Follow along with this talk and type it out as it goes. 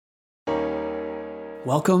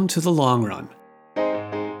Welcome to The Long Run.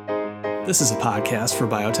 This is a podcast for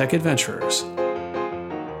biotech adventurers.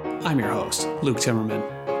 I'm your host, Luke Timmerman.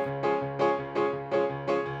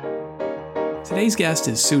 Today's guest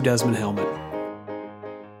is Sue Desmond-Hellmann.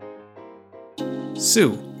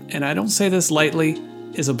 Sue, and I don't say this lightly,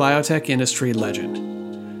 is a biotech industry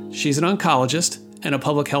legend. She's an oncologist and a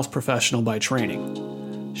public health professional by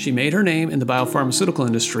training. She made her name in the biopharmaceutical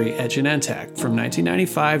industry at Genentech from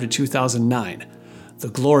 1995 to 2009, the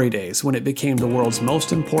glory days when it became the world's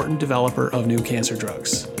most important developer of new cancer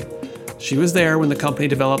drugs. She was there when the company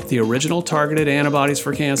developed the original targeted antibodies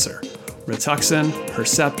for cancer, Rituxan,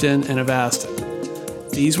 Herceptin, and Avastin.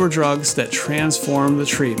 These were drugs that transformed the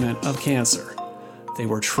treatment of cancer. They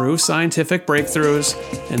were true scientific breakthroughs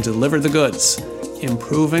and delivered the goods,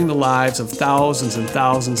 improving the lives of thousands and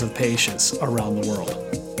thousands of patients around the world.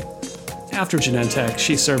 After Genentech,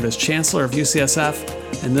 she served as Chancellor of UCSF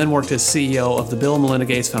and then worked as CEO of the Bill and Melinda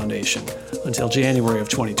Gates Foundation until January of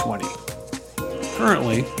 2020.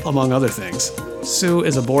 Currently, among other things, Sue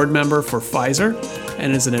is a board member for Pfizer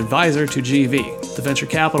and is an advisor to GV, the venture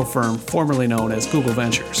capital firm formerly known as Google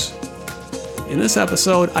Ventures. In this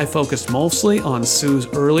episode, I focused mostly on Sue's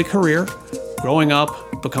early career, growing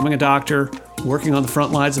up, becoming a doctor, working on the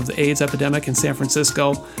front lines of the AIDS epidemic in San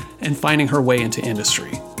Francisco, and finding her way into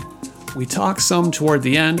industry. We talk some toward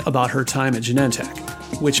the end about her time at Genentech,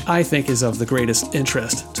 which I think is of the greatest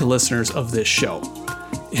interest to listeners of this show.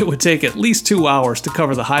 It would take at least 2 hours to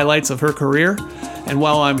cover the highlights of her career, and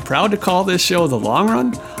while I'm proud to call this show The Long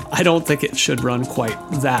Run, I don't think it should run quite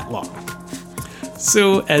that long.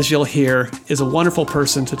 Sue, as you'll hear, is a wonderful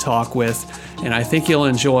person to talk with, and I think you'll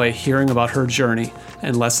enjoy hearing about her journey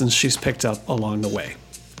and lessons she's picked up along the way.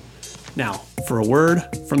 Now, for a word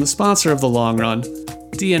from the sponsor of The Long Run,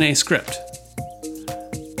 DNA Script.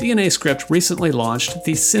 DNA Script recently launched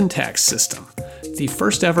the Syntax system, the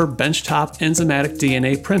first ever benchtop enzymatic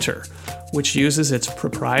DNA printer, which uses its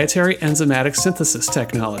proprietary enzymatic synthesis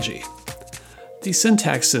technology. The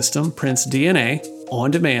Syntax system prints DNA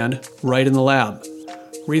on demand right in the lab.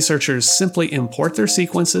 Researchers simply import their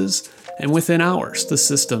sequences, and within hours, the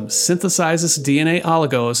system synthesizes DNA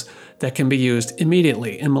oligos that can be used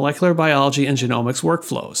immediately in molecular biology and genomics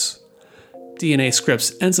workflows. DNA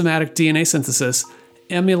Script's enzymatic DNA synthesis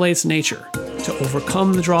emulates nature to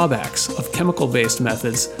overcome the drawbacks of chemical-based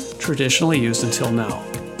methods traditionally used until now.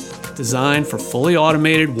 Designed for fully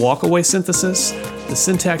automated walk-away synthesis, the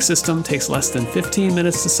Syntax system takes less than 15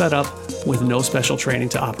 minutes to set up with no special training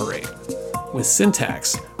to operate. With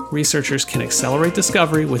Syntax, researchers can accelerate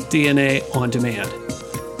discovery with DNA on demand.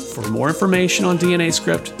 For more information on DNA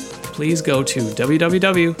Script, please go to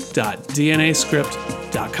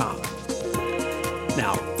www.dnascript.com.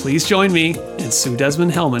 Now, please join me and Sue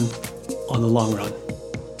Desmond-Hellmann on The Long Run.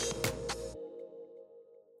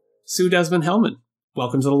 Sue Desmond-Hellmann,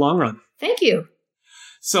 welcome to The Long Run. Thank you.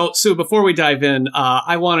 So, Sue, before we dive in,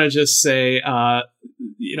 I want to just say, I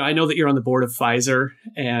know that you're on the board of Pfizer,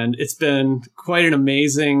 and it's been quite an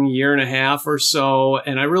amazing year and a half or so,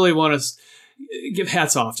 and I really want to give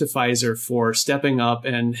hats off to Pfizer for stepping up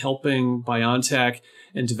and helping Biotech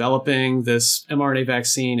and developing this mRNA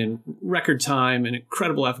vaccine in record time and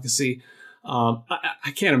incredible efficacy.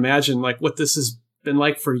 I can't imagine what this has been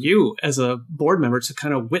like for you as a board member to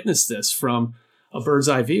kind of witness this from a bird's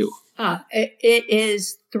eye view. It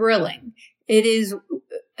is thrilling. It is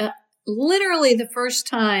literally the first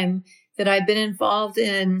time that I've been involved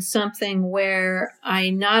in something where I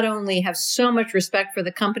not only have so much respect for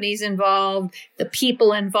the companies involved, the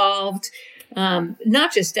people involved,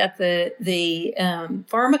 not just at the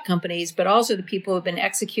pharma companies, but also the people who have been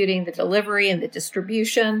executing the delivery and the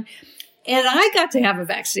distribution. And I got to have a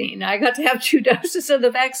vaccine. I got to have 2 doses of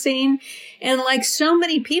the vaccine. And like so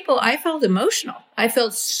many people, I felt emotional. I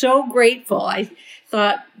felt so grateful. I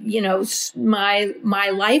thought,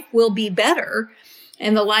 my life will be better.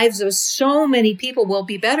 And the lives of so many people will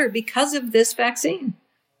be better because of this vaccine.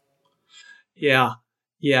 Yeah,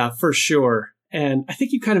 for sure. And I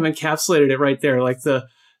think you kind of encapsulated it right there, like the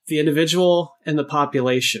individual and the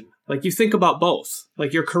population. Like you think about both.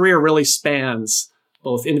 Like your career really spans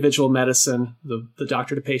both individual medicine, the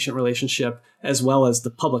doctor-to-patient relationship, as well as the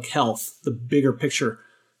public health, the bigger picture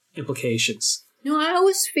implications. No, I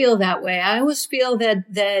always feel that way. I always feel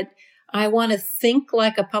that I want to think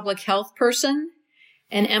like a public health person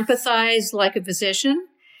and empathize like a physician.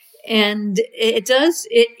 And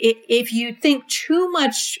if you think too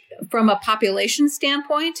much from a population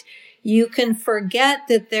standpoint, you can forget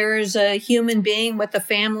that there's a human being with a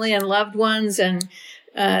family and loved ones and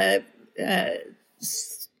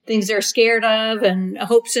things they're scared of and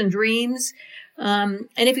hopes and dreams. And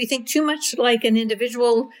if you think too much like an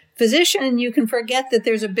individual physician, you can forget that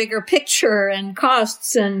there's a bigger picture and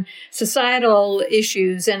costs and societal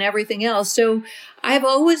issues and everything else. So I've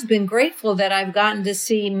always been grateful that I've gotten to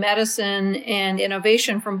see medicine and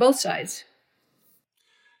innovation from both sides.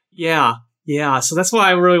 Yeah. Yeah. So that's why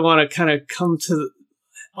I really want to kind of come to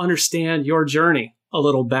understand your journey a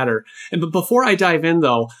little better. But before I dive in,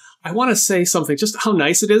 though, I want to say something, just how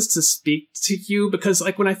nice it is to speak to you, because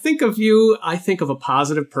like when I think of you, I think of a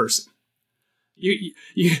positive person.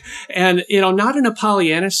 And not in a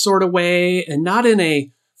Pollyannish sort of way, and not in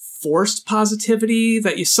a forced positivity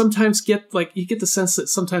that you sometimes get. Like you get the sense that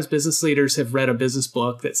sometimes business leaders have read a business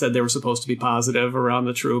book that said they were supposed to be positive around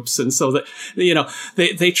the troops, and so that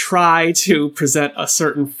they try to present a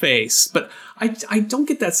certain face. But I don't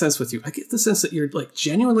get that sense with you. I get the sense that you're like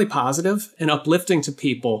genuinely positive and uplifting to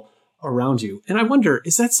people around you. And I wonder,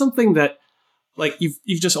 is that something that like you've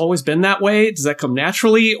just always been that way? Does that come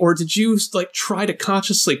naturally, or did you like try to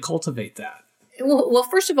consciously cultivate that? Well,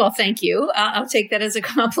 first of all, thank you. I'll take that as a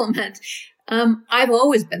compliment. I've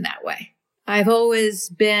always been that way. I've always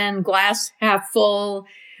been glass half full.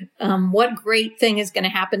 What great thing is going to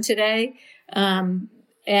happen today?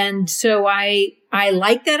 And so I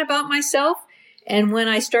like that about myself. And when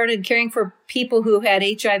I started caring for people who had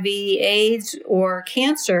HIV, AIDS, or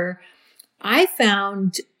cancer, I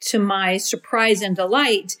found, to my surprise and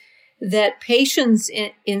delight, that patients,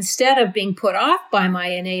 instead of being put off by my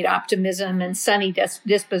innate optimism and sunny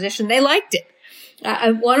disposition, they liked it.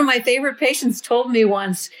 One of my favorite patients told me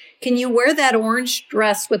once, "Can you wear that orange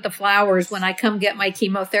dress with the flowers when I come get my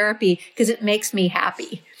chemotherapy? Because it makes me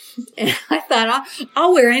happy." And I thought,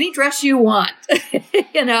 I'll wear any dress you want,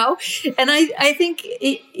 And I think,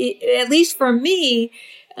 at least for me,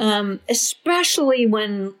 especially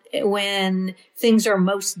when things are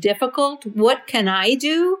most difficult, what can I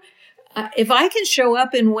do? If I can show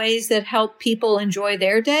up in ways that help people enjoy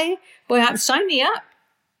their day, boy, sign me up.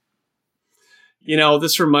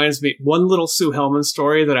 This reminds me, one little Sue Hellmann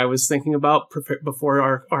story that I was thinking about before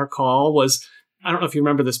our call was, I don't know if you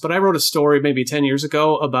remember this, but I wrote a story maybe 10 years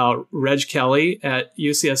ago about Reg Kelly at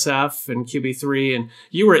UCSF and QB3, and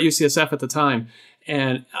you were at UCSF at the time.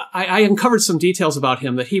 And I uncovered some details about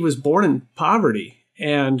him, that he was born in poverty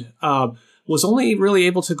and was only really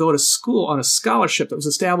able to go to school on a scholarship that was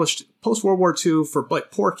established post-World War II for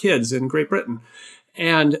like poor kids in Great Britain.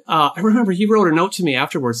 And I remember he wrote a note to me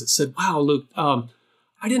afterwards that said, "Wow, Luke, I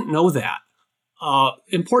didn't know that.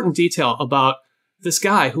 Important detail about this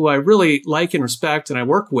guy who I really like and respect and I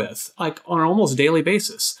work with like on an almost daily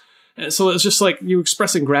basis." And so it was just like you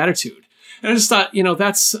expressing gratitude. And I just thought,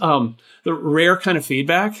 that's the rare kind of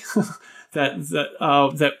feedback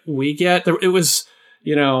that we get. It was,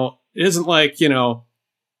 it isn't like,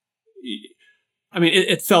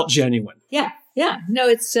 it felt genuine. Yeah. Yeah. No,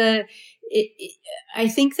 it's, I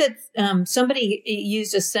think that somebody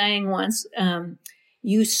used a saying once,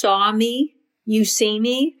 you saw me, you see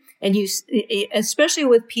me, and especially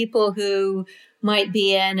with people who might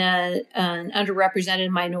be in an underrepresented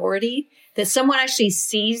minority, that someone actually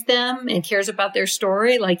sees them and cares about their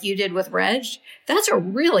story like you did with Reg. That's a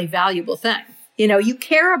really valuable thing. You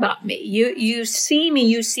care about me. You see me,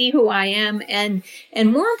 you see who I am. And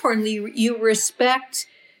more importantly, you respect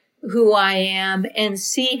who I am and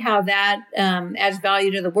see how that adds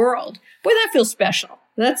value to the world. Boy, that feels special.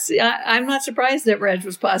 I'm not surprised that Reg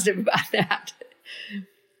was positive about that.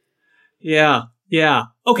 Yeah. Yeah.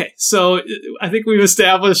 Okay. So I think we've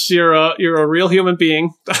established you're a real human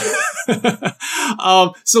being.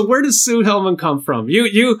 So where does Sue Hellmann come from?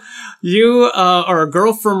 You are a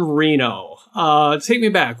girl from Reno. Take me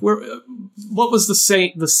back. What was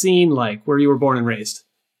the scene like where you were born and raised?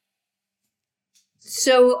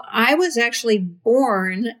 So I was actually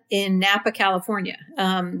born in Napa, California.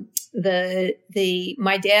 My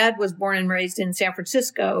dad was born and raised in San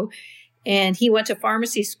Francisco, and he went to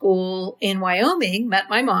pharmacy school in Wyoming, met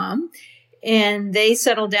my mom, and they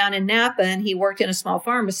settled down in Napa, and he worked in a small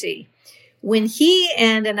pharmacy. When he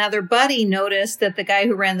and another buddy noticed that the guy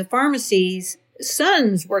who ran the pharmacy's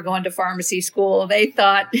sons were going to pharmacy school, they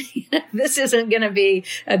thought, this isn't going to be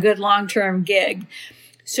a good long-term gig.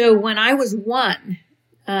 So when I was one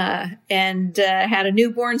and had a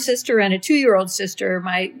newborn sister and a 2-year-old sister,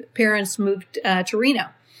 my parents moved to Reno.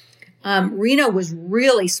 Reno was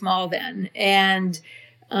really small then and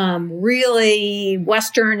really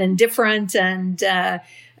Western and different and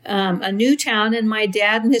a new town. And my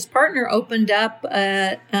dad and his partner opened up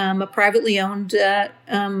a privately owned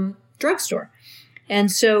drugstore. And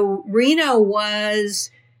so Reno was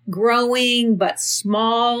growing but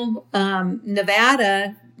small.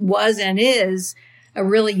 Nevada was and is a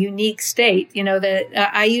really unique state.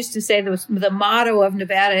 That I used to say the motto of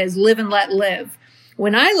Nevada is live and let live.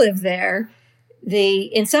 When I lived there,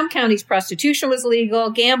 in some counties, prostitution was legal,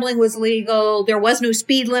 gambling was legal, there was no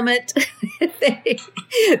speed limit. they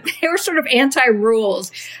were sort of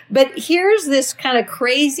anti-rules. But here's this kind of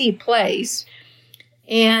crazy place.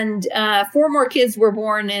 And 4 more kids were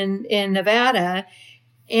born in Nevada.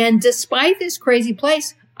 And despite this crazy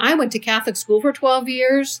place, I went to Catholic school for 12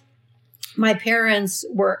 years. My parents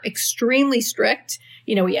were extremely strict.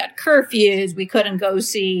 We had curfews. We couldn't go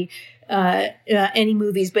see any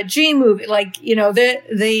movies, but G movie,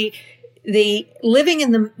 the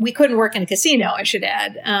living we couldn't work in a casino, I should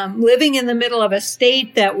add. Living in the middle of a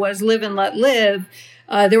state that was live and let live.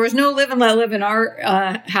 There was no live and let live in our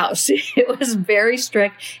house. It was very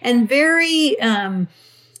strict and very, both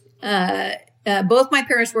my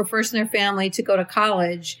parents were first in their family to go to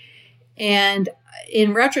college. And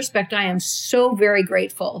in retrospect, I am so very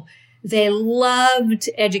grateful. They loved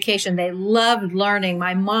education. They loved learning.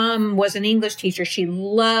 My mom was an English teacher. She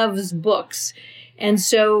loves books. And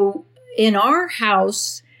so in our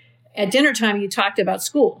house, at dinner time, you talked about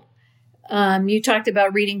school. You talked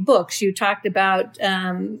about reading books. You talked about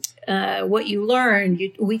what you learned.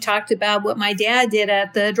 We talked about what my dad did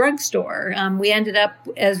at the drugstore. We ended up,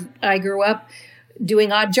 as I grew up,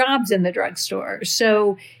 doing odd jobs in the drugstore.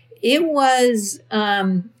 So it was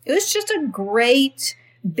just a great,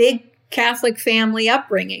 big Catholic family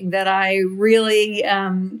upbringing that I really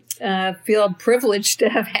feel privileged to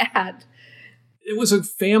have had. It was a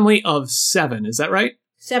family of 7, is that right?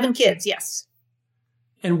 7 kids, yes.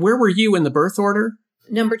 And where were you in the birth order?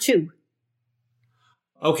 Number 2.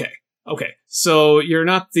 Okay. So you're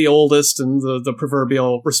not the oldest and the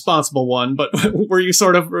proverbial responsible one, but were you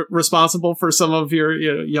sort of responsible for some of your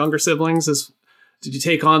younger siblings? Did you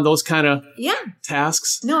take on those kind of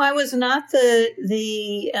tasks? No, I was not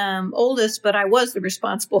the oldest, but I was the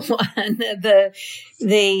responsible one.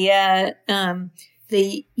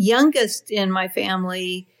 The youngest in my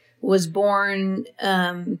family was born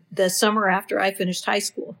the summer after I finished high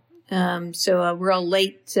school. So a real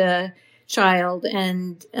late child,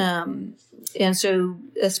 and so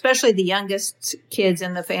especially the youngest kids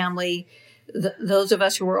in the family. Those of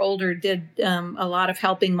us who were older did a lot of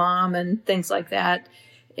helping mom and things like that.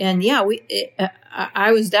 And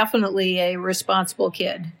I was definitely a responsible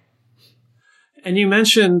kid. And you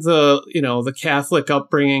mentioned the Catholic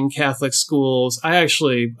upbringing, Catholic schools. I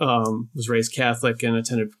actually was raised Catholic and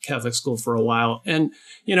attended Catholic school for a while. And,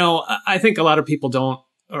 I think a lot of people don't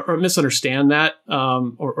or misunderstand that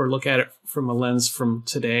or look at it from a lens from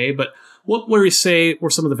today. But what would you say were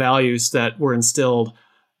some of the values that were instilled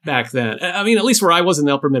back then? I mean, at least where I was in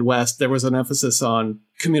the upper Midwest, there was an emphasis on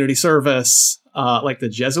community service, like the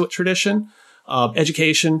Jesuit tradition,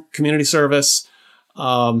 education, community service,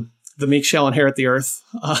 the meek shall inherit the earth,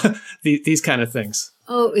 these kind of things.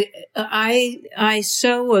 Oh, I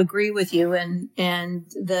so agree with you. And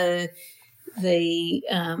the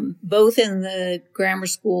both in the grammar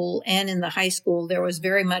school and in the high school, there was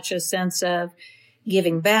very much a sense of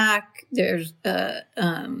giving back. There's a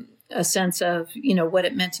sense of, what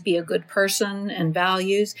it meant to be a good person and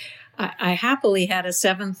values. I happily had a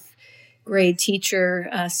 7th grade teacher,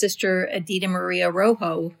 Sister Edita Maria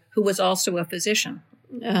Rojo, who was also a physician.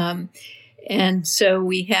 And so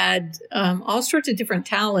we had all sorts of different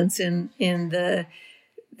talents in the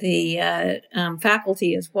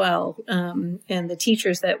faculty as well, and the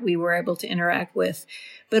teachers that we were able to interact with.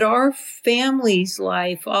 But our family's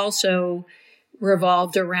life also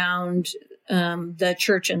revolved around the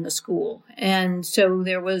church and the school. And so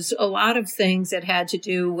there was a lot of things that had to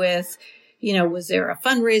do with, was there a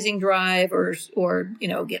fundraising drive or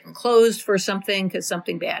getting closed for something because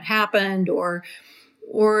something bad happened, or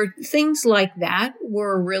things like that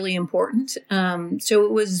were really important. So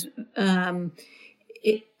it was,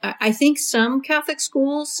 I think some Catholic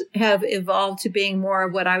schools have evolved to being more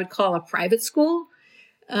of what I would call a private school.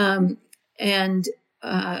 And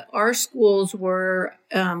our schools were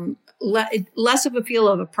less of a feel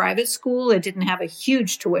of a private school. It didn't have a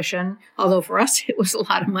huge tuition, although for us it was a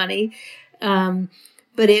lot of money.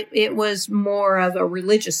 But it was more of a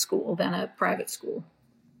religious school than a private school.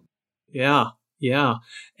 Yeah.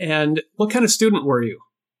 And what kind of student were you?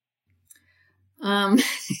 I mean,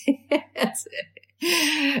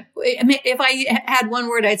 if I had one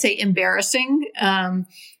word, I'd say embarrassing.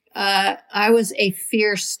 I was a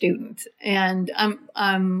fierce student, and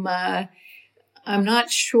I'm not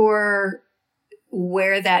sure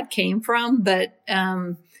where that came from, but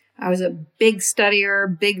I was a big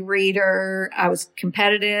studier, big reader. I was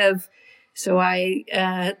competitive, so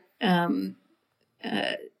I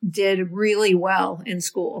did really well in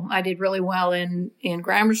school. I did really well in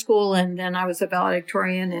grammar school, and then I was a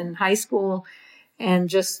valedictorian in high school, and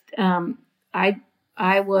just I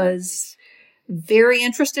was very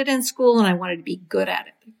interested in school, and I wanted to be good at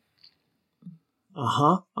it.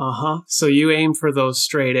 So you aim for those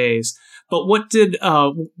straight A's. But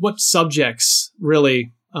what subjects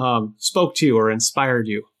really spoke to you or inspired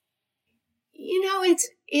you?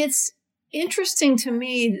 It's interesting to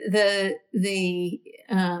me.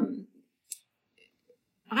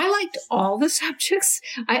 I liked all the subjects.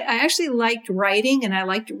 I actually liked writing, and I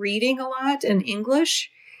liked reading a lot and English.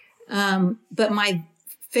 But my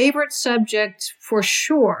favorite subject for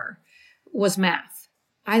sure was math.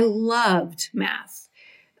 I loved math.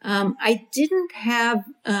 I didn't have,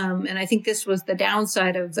 and I think this was the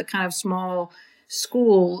downside of the kind of small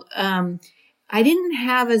school. I didn't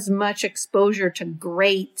have as much exposure to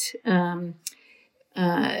great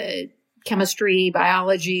chemistry,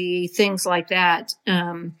 biology, things like that.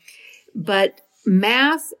 But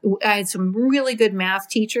math, I had some really good math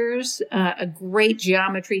teachers, a great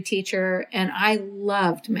geometry teacher, and I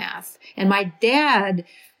loved math. And my dad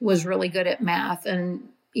was really good at math. And,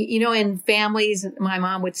 in families, my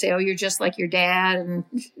mom would say, "Oh, you're just like your dad." And,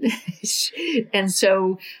 and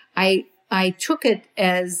so I took it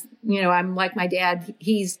as, I'm like my dad.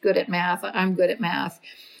 He's good at math. I'm good at math.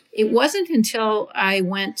 It wasn't until I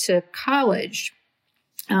went to college,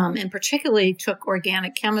 and particularly took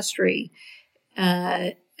organic chemistry,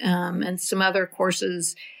 and some other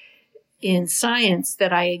courses in science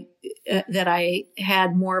that I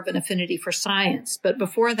had more of an affinity for science. But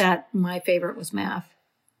before that, my favorite was math.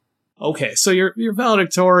 Okay, so you're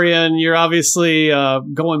valedictorian. You're obviously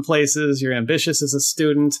going places. You're ambitious as a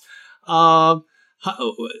student. How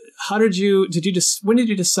did you when did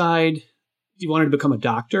you decide you wanted to become a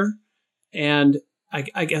doctor? And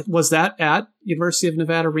I guess, was that at University of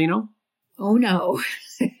Nevada, Reno? Oh, no.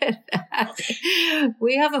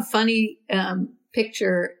 We have a funny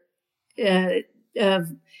picture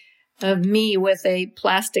of me with a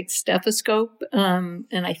plastic stethoscope. And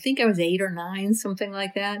I think I was 8 or 9, something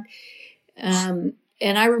like that. And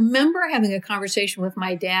I remember having a conversation with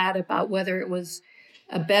my dad about whether it was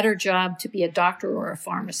a better job to be a doctor or a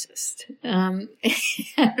pharmacist. And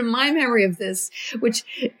my memory of this, which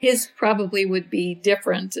his probably would be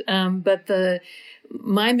different, but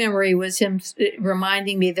my memory was him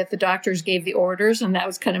reminding me that the doctors gave the orders, and that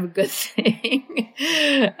was kind of a good thing.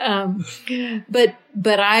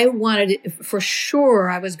 But I wanted, for sure,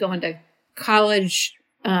 I was going to college,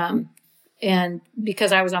 and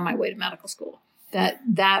because I was on my way to medical school,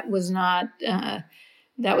 that was not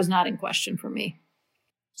in question for me.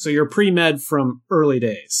 So you're pre-med from early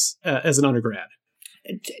days as an undergrad?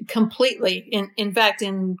 Completely. In fact,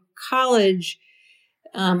 in college,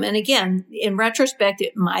 and again, in retrospect,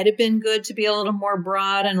 it might have been good to be a little more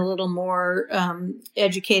broad and a little more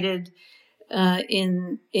educated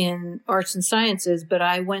in arts and sciences. But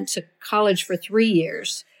I went to college for 3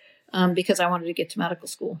 years because I wanted to get to medical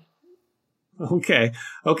school. Okay.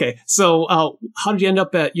 So how did you end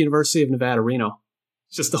up at University of Nevada, Reno?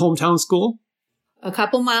 Just the hometown school? A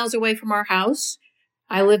couple miles away from our house.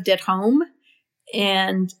 I lived at home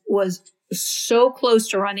and was so close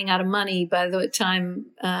to running out of money by the time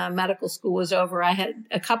medical school was over. I had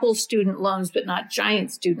a couple of student loans, but not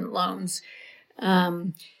giant student loans.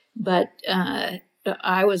 But I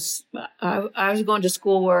was going to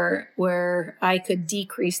school where I could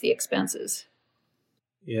decrease the expenses.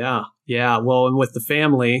 Yeah. Well, and with the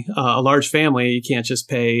family, a large family, you can't just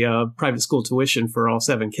pay private school tuition for all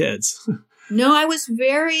 7 kids. No, I was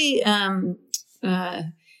very,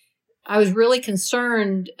 I was really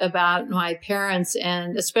concerned about my parents,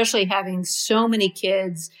 and especially having so many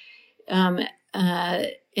kids, and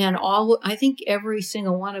I think every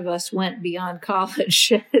single one of us went beyond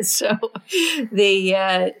college. So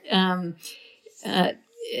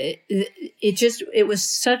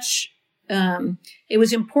it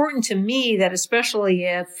was important to me that, especially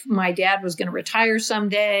if my dad was going to retire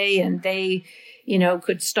someday and they,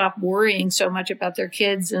 could stop worrying so much about their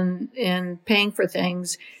kids and paying for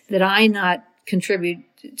things, that I not contribute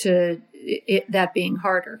to that being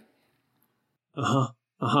harder. Don't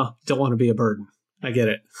want to be a burden. I get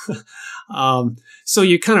it. So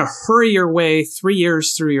you kind of hurry your way 3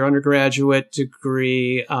 years through your undergraduate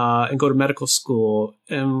degree and go to medical school.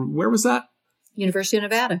 And where was that? University of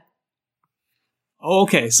Nevada. Oh,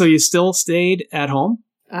 okay. So you still stayed at home?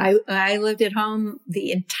 I lived at home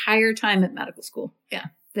the entire time at medical school. Yeah.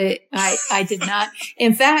 I did not.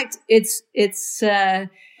 In fact, it's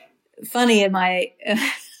funny when I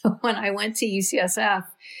went to UCSF,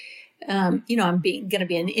 I'm going to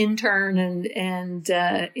be an intern and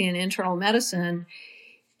in internal medicine.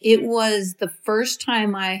 It was the first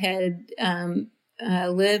time I had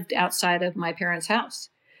lived outside of my parents' house.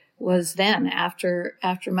 Was then after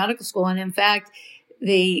medical school, and in fact,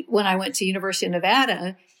 when I went to University of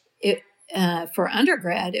Nevada, for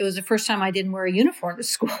undergrad, it was the first time I didn't wear a uniform to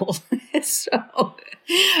school. So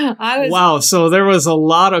I was wow. So there was a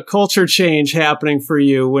lot of culture change happening for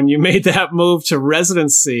you when you made that move to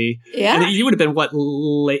residency. Yeah, and you would have been what,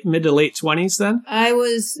 mid to late 20s then? I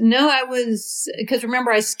was because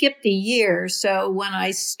remember I skipped a year. So when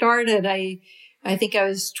I started, I think I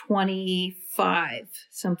was 25,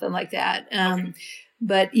 something like that. Okay.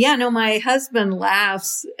 But yeah, no, my husband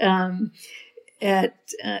laughs.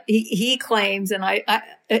 He claims, and I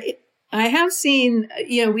have seen,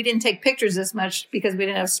 we didn't take pictures as much because we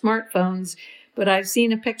didn't have smartphones, but I've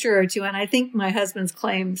seen a picture or two, and I think my husband's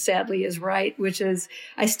claim sadly is right, which is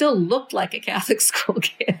I still looked like a Catholic school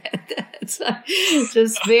kid. It's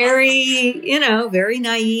just very, very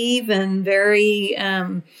naive and very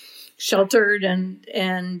sheltered, and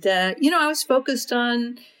I was focused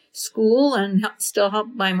on school and still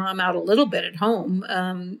helped my mom out a little bit at home.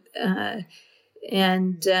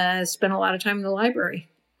 And spent a lot of time in the library.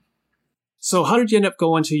 So how did you end up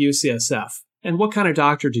going to UCSF? And what kind of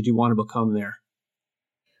doctor did you want to become there?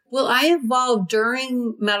 Well, I evolved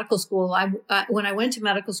during medical school. When I went to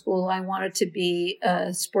medical school, I wanted to be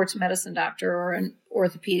a sports medicine doctor or an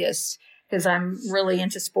orthopedist because I'm really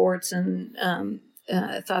into sports and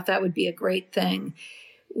thought that would be a great thing.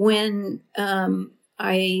 When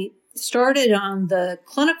I started on the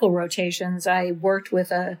clinical rotations, I worked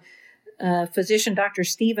with a physician, Dr.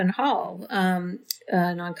 Stephen Hall, an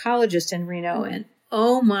oncologist in Reno. And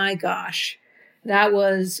oh my gosh, that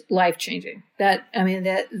was life-changing. That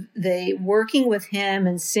working with him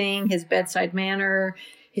and seeing his bedside manner,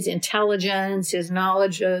 his intelligence, his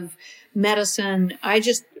knowledge of medicine,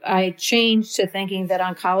 I changed to thinking that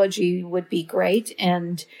oncology would be great.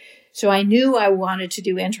 And so I knew I wanted to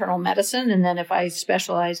do internal medicine. And then if I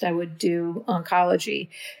specialized, I would do oncology.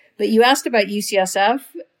 But you asked about UCSF.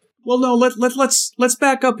 Well, no, let's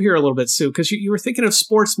back up here a little bit, Sue, because you were thinking of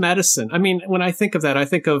sports medicine. I mean, when I think of that, I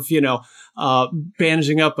think of,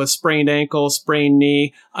 bandaging up a sprained ankle, sprained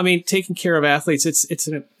knee. I mean, taking care of athletes, it's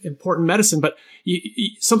an important medicine, but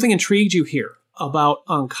something intrigued you here about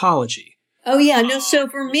oncology. Oh, yeah. No, so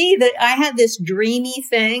for me, I had this dreamy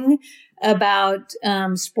thing about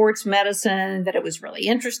sports medicine, that it was really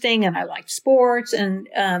interesting and I liked sports. And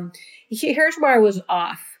here's where I was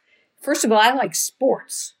off. First of all, I like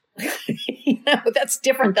sports. That's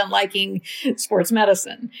different than liking sports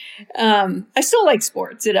medicine. I still like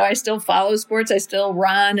sports. I still follow sports. I still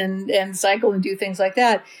run and cycle and do things like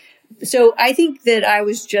that. So I think that I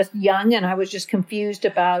was just young and I was just confused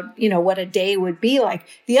about, what a day would be like.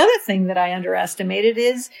 The other thing that I underestimated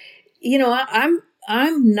is,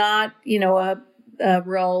 I'm not, a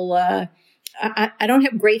real, I don't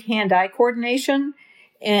have great hand-eye coordination,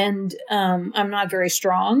 and I'm not very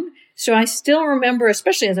strong. So I still remember,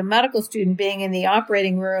 especially as a medical student, being in the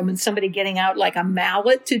operating room and somebody getting out like a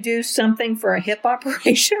mallet to do something for a hip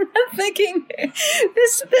operation. I'm thinking,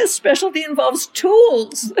 this specialty involves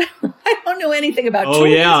tools. I don't know anything about tools. Oh,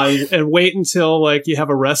 yeah. And wait until you have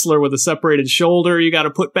a wrestler with a separated shoulder you got to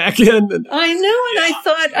put back in. I know. And I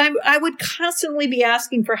thought I would constantly be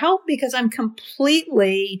asking for help because I'm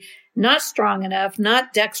completely not strong enough,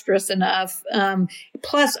 not dexterous enough.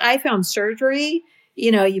 Plus, I found surgery.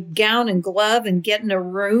 You gown and glove and get in a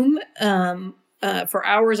room for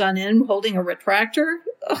hours on end holding a retractor.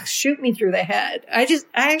 Oh, shoot me through the head. I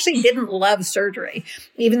actually didn't love surgery,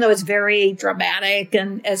 even though it's very dramatic,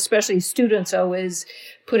 and especially students always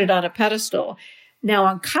put it on a pedestal.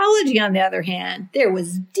 Now, oncology, on the other hand, there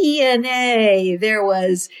was DNA, there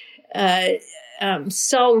was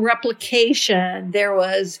cell replication, there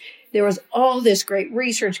was all this great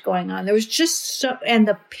research going on. There was just and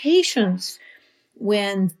the patients,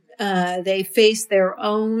 when they face their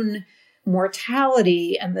own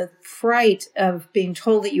mortality and the fright of being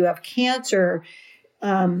told that you have cancer,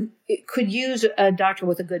 it could use a doctor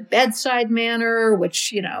with a good bedside manner,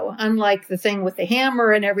 which, unlike the thing with the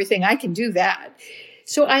hammer and everything, I can do that.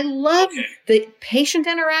 So I love the patient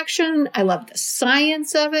interaction. I love the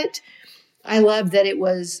science of it. I love that it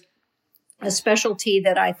was a specialty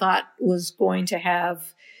that I thought was going to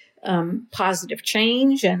have positive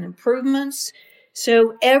change and improvements.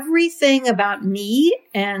 So everything about me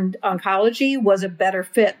and oncology was a better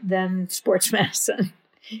fit than sports medicine.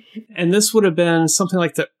 And this would have been something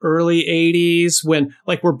like the early 80s when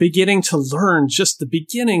we're beginning to learn just the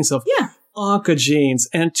beginnings of oncogenes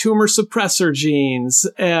and tumor suppressor genes,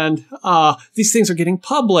 and these things are getting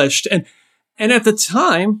published. And at the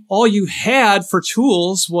time, all you had for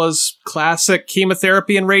tools was classic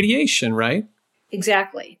chemotherapy and radiation, right?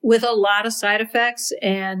 Exactly, with a lot of side effects.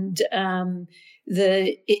 And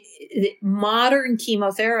the modern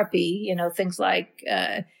chemotherapy, things like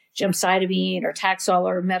gemcitabine or Taxol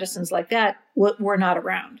or medicines like that were not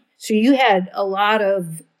around. So you had a lot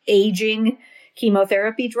of aging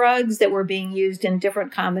chemotherapy drugs that were being used in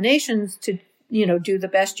different combinations to do the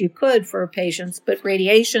best you could for patients, but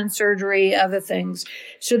radiation, surgery, other things.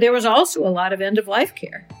 So there was also a lot of end-of-life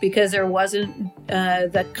care because there wasn't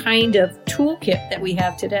the kind of toolkit that we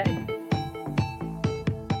have today.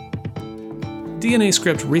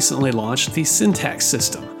 DNAscript recently launched the Syntax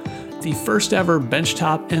system, the first ever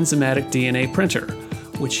benchtop enzymatic DNA printer,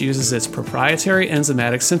 which uses its proprietary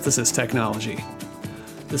enzymatic synthesis technology.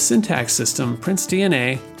 The Syntax system prints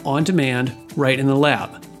DNA on demand right in the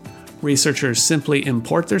lab. Researchers simply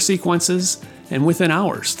import their sequences, and within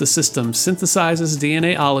hours, the system synthesizes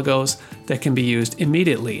DNA oligos that can be used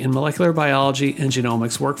immediately in molecular biology and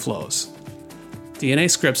genomics workflows.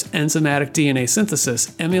 DNAscript's enzymatic DNA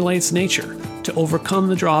synthesis emulates nature to overcome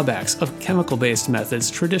the drawbacks of chemical-based methods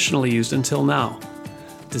traditionally used until now.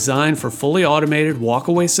 Designed for fully automated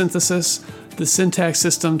walk-away synthesis, the Syntax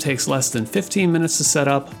system takes less than 15 minutes to set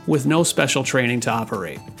up with no special training to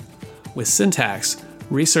operate. With Syntax,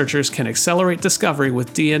 researchers can accelerate discovery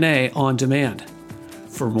with DNA on demand.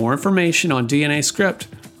 For more information on DNAscript,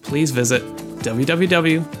 please visit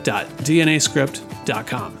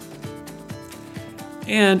www.dnascript.com.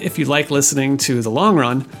 And if you like listening to The Long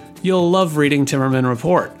Run, you'll love reading Timmerman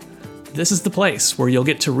Report. This is the place where you'll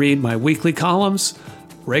get to read my weekly columns,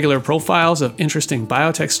 regular profiles of interesting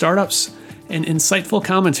biotech startups, and insightful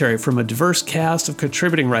commentary from a diverse cast of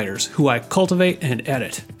contributing writers who I cultivate and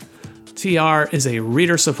edit. TR is a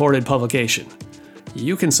reader-supported publication.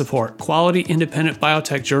 You can support quality independent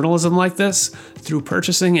biotech journalism like this through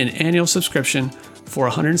purchasing an annual subscription for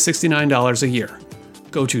 $169 a year.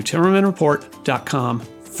 Go to timmermanreport.com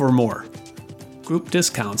for more. Group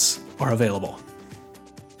discounts are available.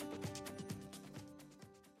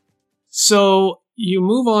 So you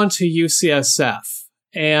move on to UCSF,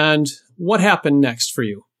 and what happened next for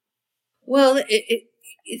you? Well,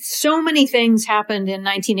 so many things happened in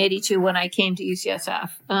 1982 when I came to UCSF.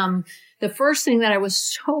 The first thing that I was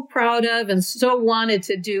so proud of and so wanted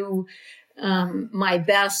to do my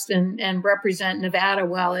best and represent Nevada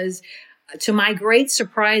well is, to my great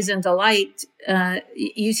surprise and delight,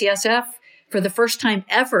 UCSF, for the first time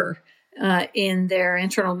ever in their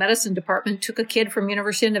internal medicine department, took a kid from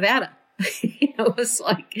University of Nevada. It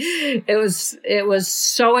was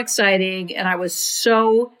so exciting, and I was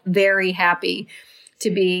so very happy to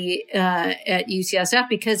be at UCSF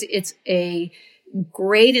because it's a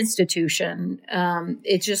great institution.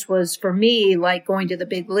 It just was, for me, like going to the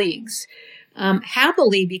big leagues.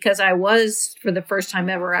 Happily, because I was, for the first time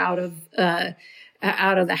ever, out of the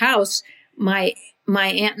house, my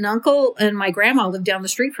aunt and uncle and my grandma lived down the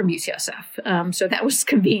street from UCSF. So that was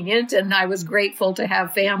convenient, and I was grateful to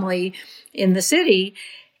have family in the city.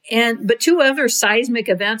 But two other seismic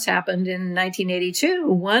events happened in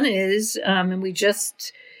 1982. One is, and we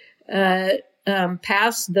just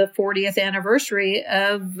passed the 40th anniversary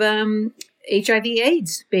of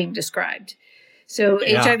HIV/AIDS being described. So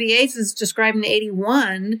yeah. HIV/AIDS is described in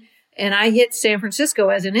 81, and I hit San Francisco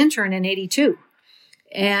as an intern in 82.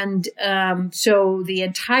 And so the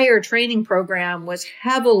entire training program was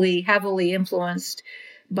heavily influenced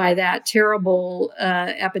by that terrible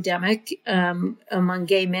epidemic among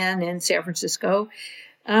gay men in San Francisco.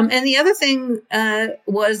 And the other thing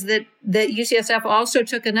was that UCSF also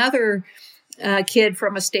took another kid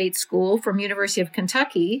from a state school, from University of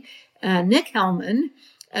Kentucky, Nick Hellman,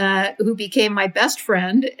 who became my best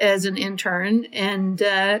friend as an intern, and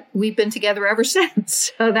we've been together ever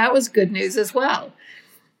since. So that was good news as well.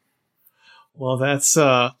 Well,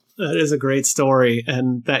 that is a great story,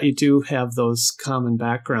 and that you do have those common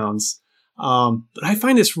backgrounds. But I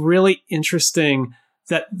find this really interesting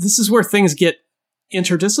that this is where things get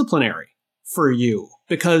interdisciplinary for you,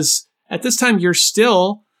 because at this time you're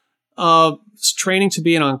still training to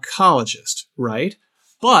be an oncologist, right?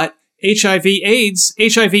 But HIV/AIDS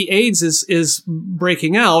is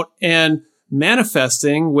breaking out and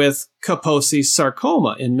manifesting with Kaposi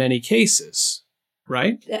sarcoma in many cases,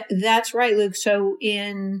 right? That's right, Luke. So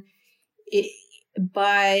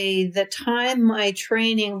by the time I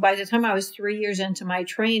was 3 years into my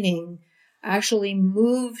training, I actually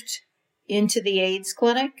moved into the AIDS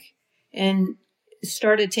clinic and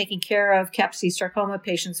started taking care of Kaposi sarcoma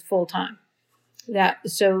patients full time.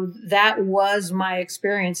 That was my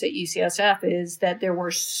experience at UCSF, is that there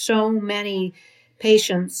were so many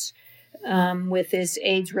patients with this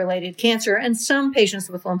AIDS-related cancer, and some patients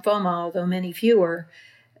with lymphoma, although many fewer.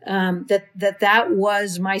 That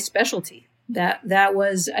was my specialty. That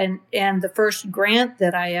was, and the first grant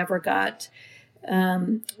that I ever got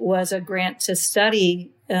was a grant to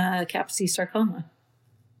study Kaposi sarcoma.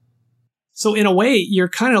 So in a way, you're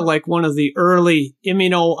kind of like one of the early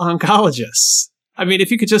immuno-oncologists. I mean, if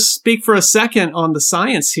you could just speak for a second on the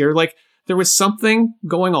science here, like there was something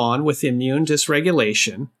going on with immune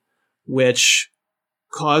dysregulation, which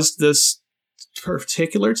caused this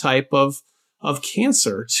particular type of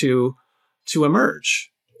cancer to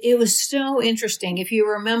emerge. It was so interesting. If you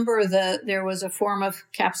remember, there was a form of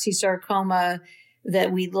Kaposi sarcoma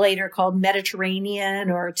that we later called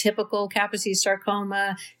Mediterranean or typical Kaposi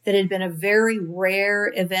sarcoma, that had been a very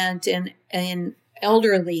rare event in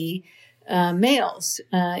elderly males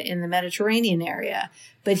in the Mediterranean area.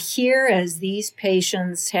 But here, as these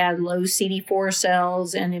patients had low CD4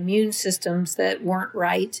 cells and immune systems that weren't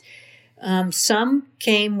right, some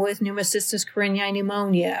came with pneumocystis carinii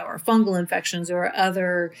pneumonia or fungal infections or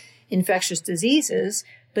other infectious diseases,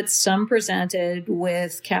 but some presented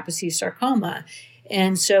with Kaposi sarcoma.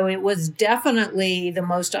 And so it was definitely the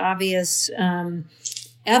most obvious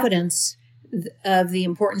evidence of the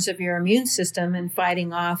importance of your immune system in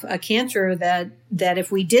fighting off a cancer that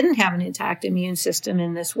if we didn't have an intact immune system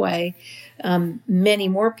in this way, many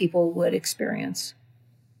more people would experience.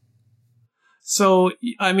 So,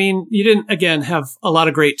 I mean, you didn't, again, have a lot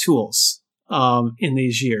of great tools in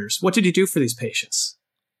these years. What did you do for these patients?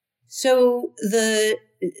 So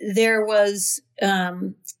there was,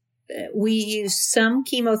 we used some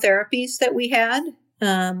chemotherapies that we had,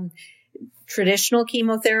 traditional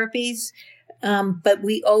chemotherapies, but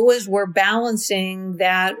we always were balancing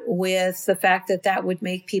that with the fact that would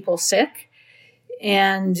make people sick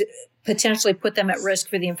and potentially put them at risk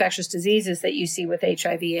for the infectious diseases that you see with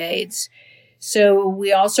HIV/AIDS. So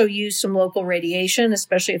we also used some local radiation,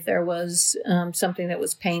 especially if there was something that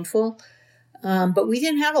was painful. But we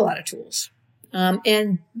didn't have a lot of tools.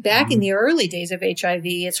 And back in the early days of HIV,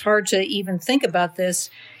 it's hard to even think about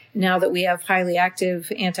this now that we have highly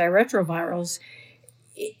active antiretrovirals.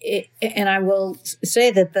 And I will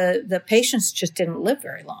say that the patients just didn't live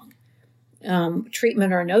very long,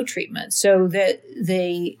 treatment or no treatment. So that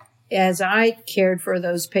as I cared for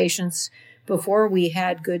those patients before we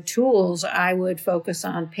had good tools, I would focus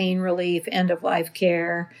on pain relief, end-of-life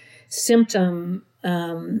care, symptom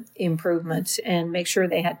improvements, and make sure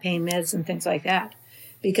they had pain meds and things like that,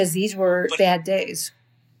 because these were bad days.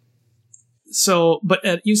 So, but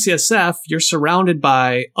at UCSF, you're surrounded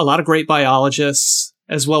by a lot of great biologists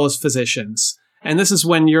as well as physicians. And this is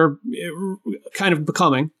when you're kind of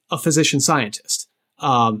becoming a physician scientist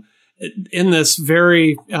in this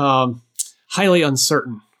very highly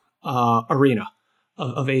uncertain arena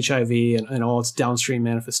of HIV and all its downstream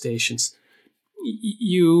manifestations.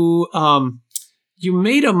 You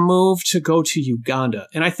made a move to go to Uganda.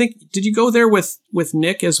 And I think, did you go there with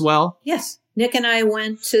Nick as well? Yes. Nick and I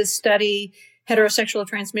went to study heterosexual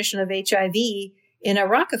transmission of HIV in a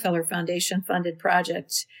Rockefeller Foundation funded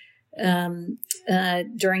project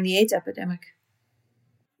during the AIDS epidemic.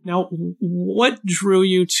 Now, what drew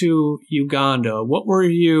you to Uganda? What were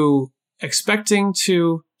you expecting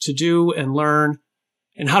to do and learn?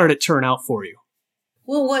 And how did it turn out for you?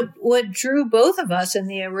 Well, what drew both of us, and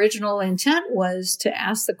the original intent was to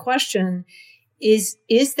ask the question, is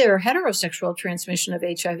there heterosexual transmission of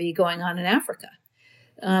HIV going on in Africa?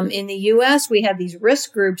 In the U.S., we had these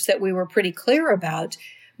risk groups that we were pretty clear about,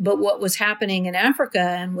 but what was happening in Africa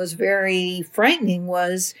and was very frightening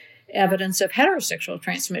was evidence of heterosexual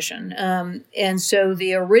transmission. And so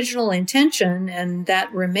the original intention, and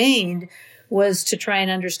that remained, was to try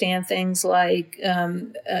and understand things like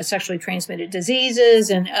sexually transmitted diseases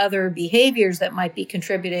and other behaviors that might be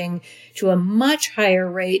contributing to a much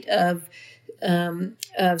higher rate of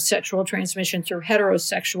sexual transmission through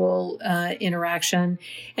heterosexual interaction.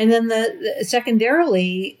 And then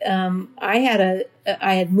secondarily, I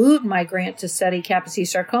had moved my grant to study Kaposi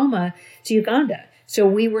sarcoma to Uganda. So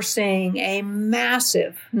we were seeing a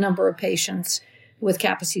massive number of patients with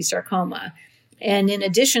Kaposi sarcoma. And in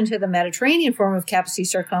addition to the Mediterranean form of Kaposi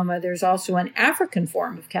sarcoma, there's also an African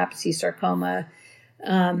form of Kaposi sarcoma.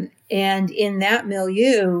 And in that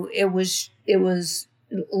milieu, it was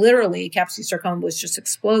literally, Kaposi sarcoma was just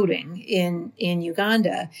exploding in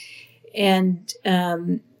Uganda. And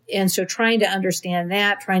so trying to understand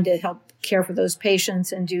that, trying to help care for those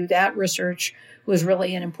patients and do that research was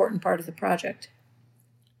really an important part of the project.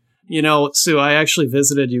 Sue, I actually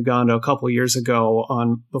visited Uganda a couple years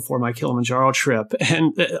ago before my Kilimanjaro trip,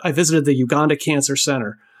 and I visited the Uganda Cancer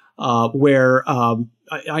Center, where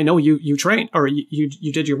I know you trained or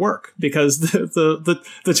you did your work, because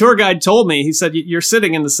the tour guide told me, he said, you're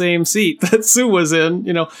sitting in the same seat that Sue was in.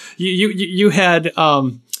 You had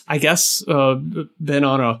I guess been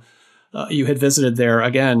on you had visited there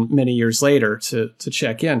again many years later to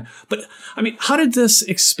check in. But I mean, how did this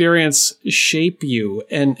experience shape you?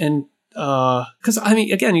 And because I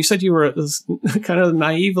mean, again, you said you were this kind of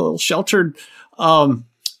naive, little sheltered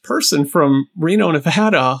person from Reno,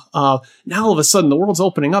 Nevada. Now all of a sudden the world's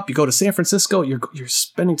opening up. You go to San Francisco. You're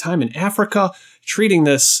spending time in Africa, treating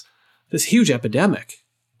this huge epidemic.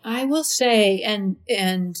 I will say, and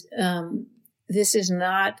this is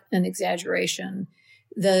not an exaggeration,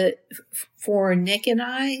 for Nick and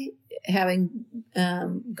I, having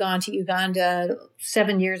gone to Uganda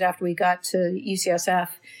 7 years after we got to UCSF,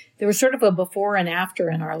 there was sort of a before and after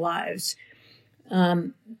in our lives.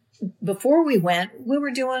 Before we went, we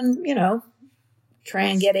were doing, try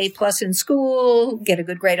and get A+ in school, get a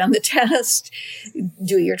good grade on the test,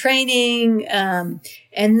 do your training. And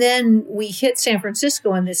then we hit San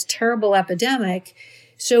Francisco in this terrible epidemic.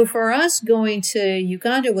 So for us, going to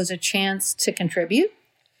Uganda was a chance to contribute.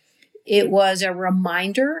 It was a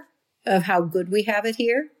reminder of how good we have it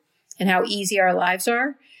here and how easy our lives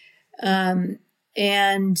are. And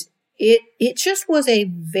it just was a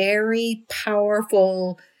very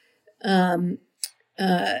powerful, a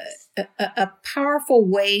powerful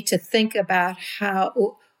way to think about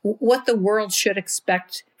what the world should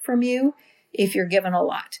expect from you if you're given a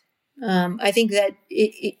lot. I think that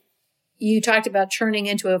you talked about turning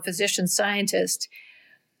into a physician scientist.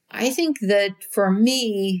 I think that for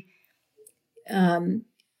me,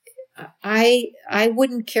 I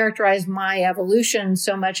wouldn't characterize my evolution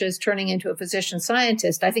so much as turning into a physician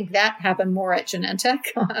scientist. I think that happened more at Genentech,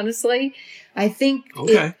 honestly. I think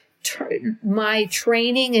my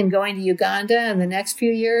training and going to Uganda in the next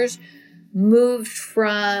few years moved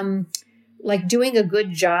from like doing a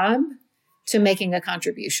good job to making a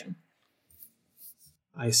contribution.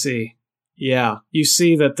 I see. Yeah. You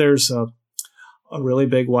see that there's a really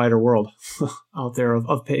big, wider world out there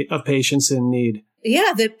of patients in need.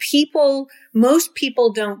 Yeah, most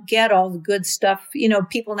people don't get all the good stuff.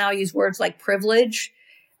 People now use words like privilege.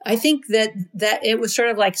 I think that it was sort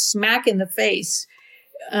of like smack in the face.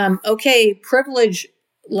 Okay, privilege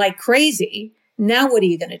like crazy. Now what are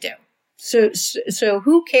you going to do? So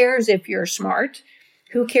who cares if you're smart?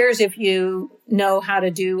 Who cares if you know how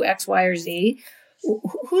to do X, Y, or Z?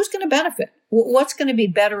 Who's going to benefit? What's going to be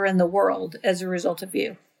better in the world as a result of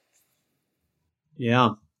you? Yeah.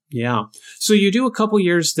 Yeah. So you do a couple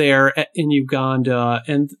years there in Uganda.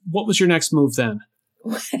 And what was your next move then?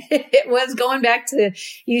 It was going back to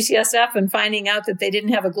UCSF and finding out that they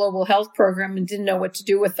didn't have a global health program and didn't know what to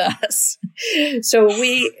do with us. So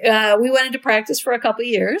we went into practice for a couple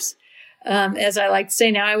years. As I like to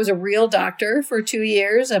say now, I was a real doctor for 2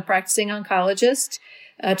 years, a practicing oncologist.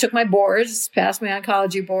 Took my boards, passed my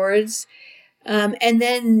oncology boards. And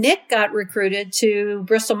then Nick got recruited to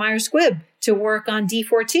Bristol Myers Squibb to work on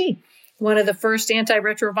D4T, one of the first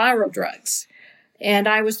antiretroviral drugs. And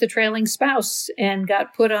I was the trailing spouse and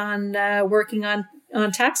got put on working on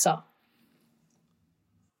Taxol.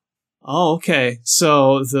 Oh, okay.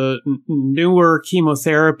 So the newer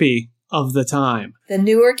chemotherapy of the time. The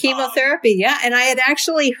newer chemotherapy, yeah. And I had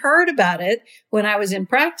actually heard about it when I was in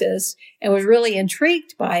practice and was really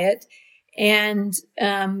intrigued by it, and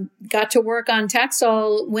got to work on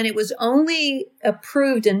Taxol when it was only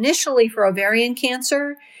approved initially for ovarian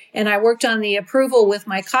cancer. And I worked on the approval with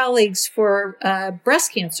my colleagues for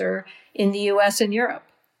breast cancer in the US and Europe.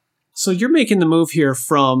 So you're making the move here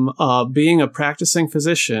from being a practicing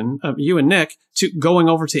physician, you and Nick, to going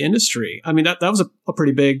over to industry. I mean, that was a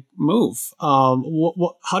pretty big move.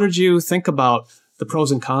 How did you think about the pros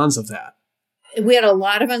and cons of that? We had a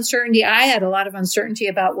lot of uncertainty. I had a lot of uncertainty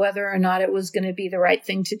about whether or not it was going to be the right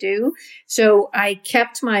thing to do. So I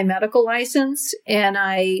kept my medical license and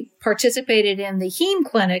I participated in the heme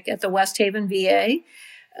clinic at the West Haven VA.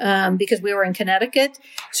 Because we were in Connecticut.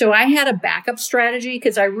 So I had a backup strategy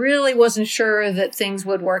because I really wasn't sure that things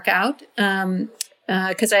would work out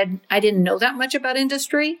because I didn't know that much about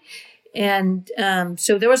industry. And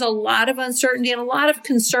so there was a lot of uncertainty and a lot of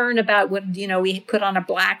concern about what, we put on a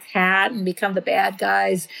black hat and become the bad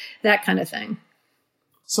guys, that kind of thing.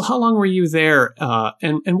 So how long were you there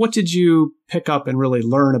and what did you pick up and really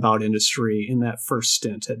learn about industry in that first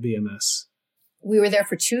stint at BMS? We were there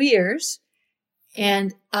for 2 years.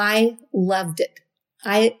 And I loved it.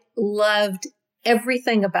 I loved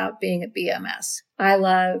everything about being at BMS. I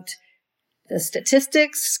loved the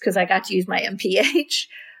statistics because I got to use my MPH.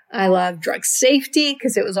 I loved drug safety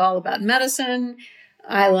because it was all about medicine.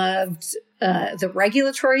 I loved the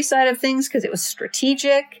regulatory side of things because it was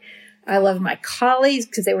strategic. I loved my colleagues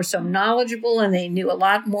because they were so knowledgeable and they knew a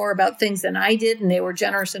lot more about things than I did, and they were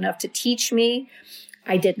generous enough to teach me.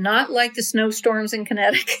 I did not like the snowstorms in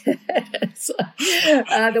Connecticut.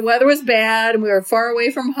 The weather was bad and we were far away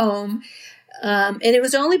from home. And it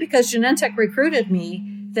was only because Genentech recruited me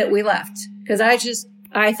that we left. Because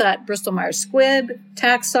I thought Bristol Myers Squibb,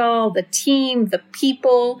 Taxol, the team, the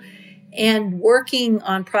people, and working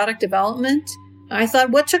on product development. I thought,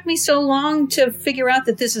 what took me so long to figure out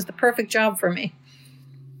that this is the perfect job for me?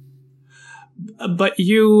 But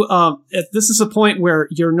you, this is a point where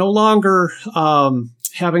you're no longer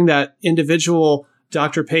having that individual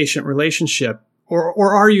doctor-patient relationship,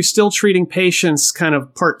 or are you still treating patients kind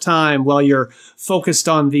of part-time while you're focused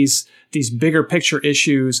on these bigger picture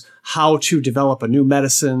issues, how to develop a new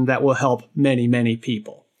medicine that will help many, many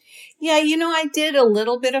people? Yeah, I did a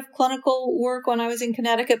little bit of clinical work when I was in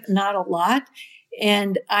Connecticut, but not a lot.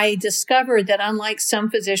 And I discovered that unlike some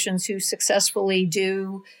physicians who successfully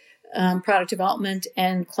do product development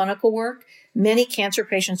and clinical work, many cancer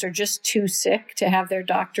patients are just too sick to have their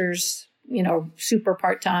doctors, super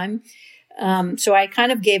part-time. So I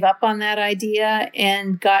kind of gave up on that idea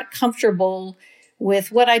and got comfortable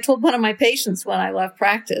with what I told one of my patients when I left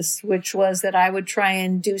practice, which was that I would try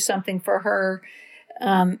and do something for her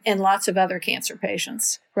and lots of other cancer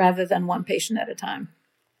patients rather than one patient at a time.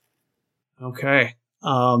 Okay.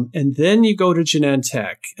 And then you go to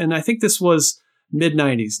Genentech, and I think this was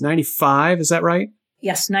mid-90s, 95, is that right?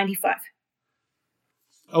 Yes, 95.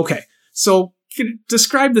 Okay. So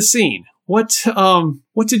describe the scene. What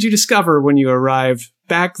did you discover when you arrived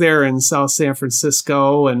back there in South San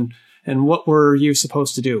Francisco, and what were you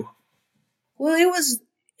supposed to do? Well,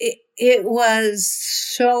 it was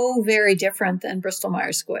so very different than Bristol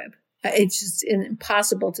Myers Squibb. It's just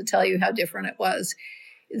impossible to tell you how different it was.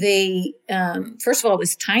 First of all, it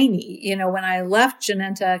was tiny. When I left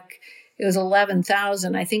Genentech, it was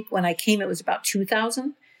 11,000. I think when I came, it was about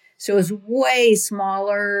 2,000. So it was way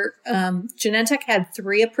smaller. Genentech had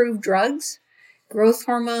 3 approved drugs: growth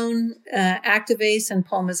hormone, Activase, and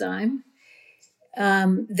Pulmozyme.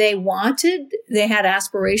 They had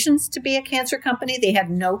aspirations to be a cancer company. They had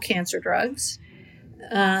no cancer drugs.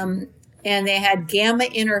 And they had gamma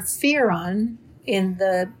interferon in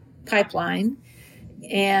the pipeline.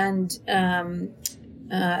 And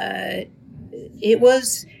it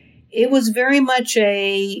was very much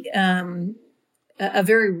a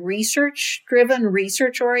very research-driven,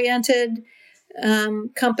 research-oriented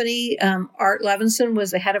company. Art Levinson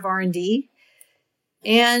was the head of R&D,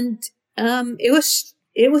 and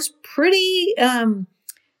it was pretty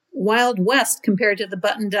Wild West compared to the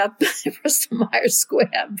buttoned-up Bristol Myers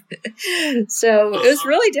Squibb. So it was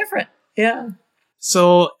really different. Yeah.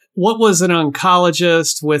 So what was an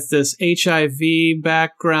oncologist with this HIV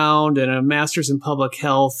background and a master's in public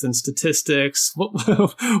health and statistics?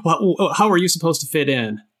 How were you supposed to fit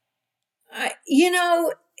in?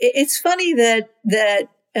 It's funny that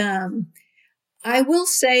I will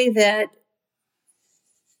say that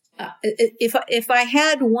if I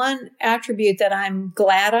had one attribute that I'm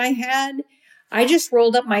glad I had, I just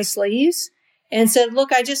rolled up my sleeves and said,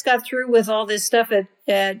 look, I just got through with all this stuff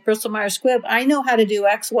at Bristol Myers Squibb. I know how to do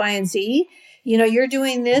X, Y, and Z. You're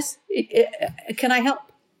doing this. Can I help?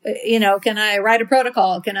 Can I write a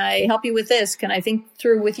protocol? Can I help you with this? Can I think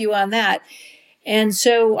through with you on that? And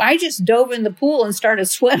so I just dove in the pool and started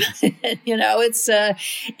swimming. And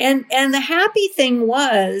the happy thing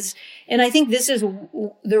was, and I think this is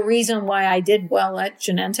the reason why I did well at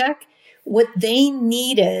Genentech, what they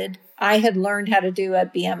needed, I had learned how to do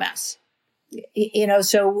at BMS.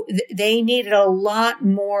 So they needed a lot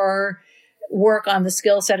more work on the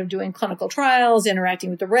skill set of doing clinical trials, interacting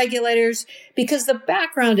with the regulators, because the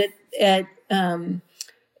background and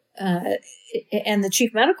the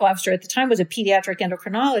chief medical officer at the time was a pediatric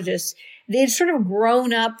endocrinologist. They'd sort of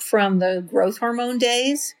grown up from the growth hormone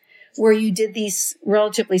days where you did these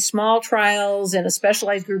relatively small trials in a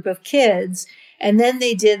specialized group of kids. And then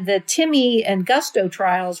they did the TIMI and Gusto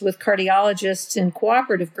trials with cardiologists in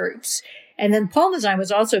cooperative groups. And then Pulmozyme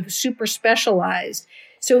was also super specialized.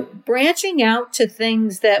 So branching out to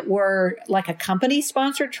things that were like a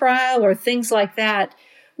company-sponsored trial or things like that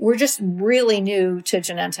were just really new to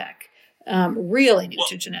Genentech.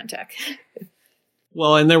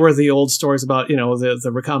 Well, and there were the old stories about, the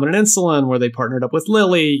recombinant insulin where they partnered up with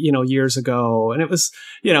Lilly, years ago. And it was,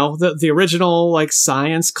 the original like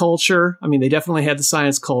science culture. I mean, they definitely had the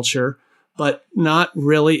science culture, but not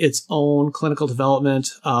really its own clinical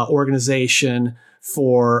development organization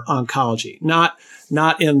for oncology. Not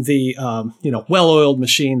in the well-oiled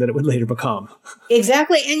machine that it would later become.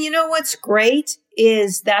 Exactly. And you know what's great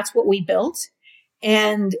is that's what we built.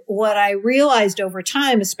 And what I realized over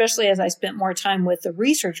time, especially as I spent more time with the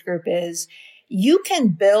research group, is you can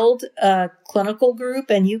build a clinical group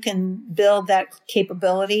and you can build that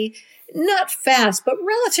capability, not fast, but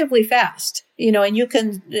relatively fast, and you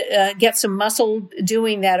can get some muscle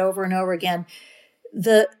doing that over and over again.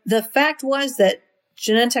 The fact was that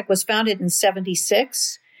Genentech was founded in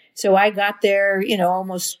 1976. So I got there,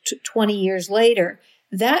 almost 20 years later.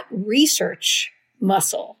 That research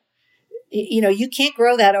muscle, you can't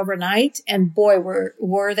grow that overnight. And boy,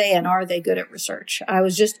 were they and are they good at research. I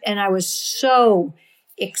was so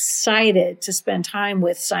excited to spend time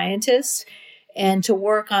with scientists and to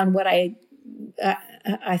work on what I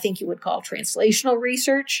think you would call translational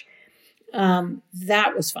research.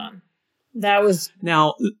 That was fun. That was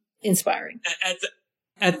now inspiring.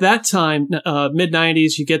 At that time,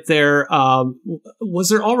 mid-90s, you get there. Was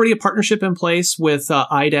there already a partnership in place with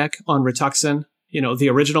IDEC on Rituxan, the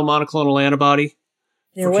original monoclonal antibody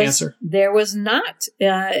for cancer? There was not.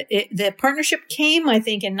 The partnership came, I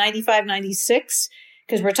think, in 95, 96,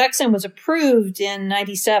 because Rituxan was approved in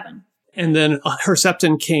 97. And then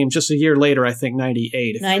Herceptin came just a year later, I think,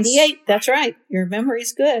 98. 98, that's right. Your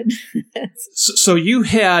memory's good. So you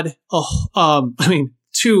had,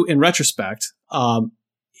 two, in retrospect,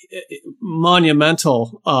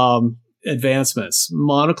 monumental advancements,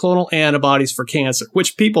 monoclonal antibodies for cancer,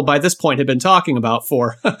 which people by this point had been talking about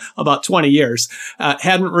for about 20 years,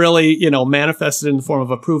 hadn't really, manifested in the form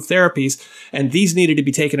of approved therapies. And these needed to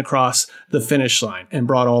be taken across the finish line and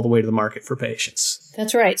brought all the way to the market for patients.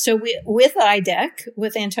 That's right. So with IDEC,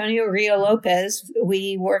 with Antonio Rio Lopez,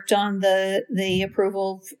 we worked on the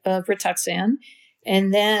approval of Rituxan,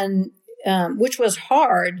 and then, which was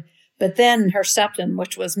hard. But then Herceptin,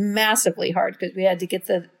 which was massively hard because we had to get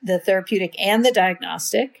the therapeutic and the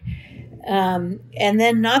diagnostic. And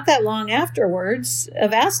then not that long afterwards,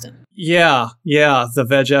 Avastin. Yeah, the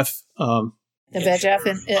VEGF. The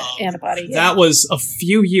VEGF antibody. Yeah. That was a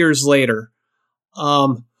few years later.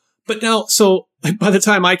 But now, so by the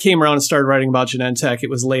time I came around and started writing about Genentech, it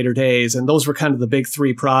was later days. And those were kind of the big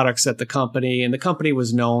three products at the company. And the company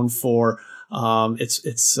was known for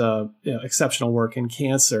its exceptional work in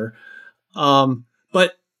cancer.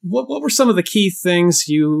 But what were some of the key things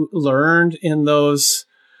you learned in those,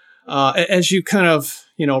 as you kind of,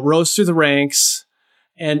 rose through the ranks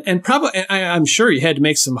and probably, I'm sure you had to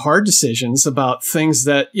make some hard decisions about things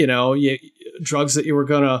that, drugs that you were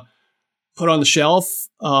going to put on the shelf.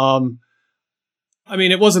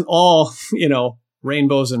 It wasn't all,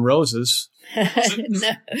 rainbows and roses.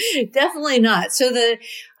 No, definitely not. So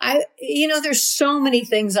there's so many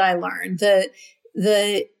things I learned.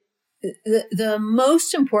 The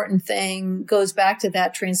most important thing goes back to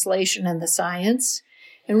that translation and the science,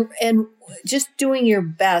 and just doing your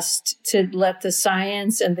best to let the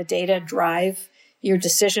science and the data drive your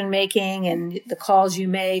decision making and the calls you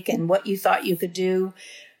make and what you thought you could do.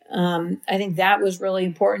 I think that was really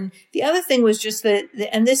important. The other thing was just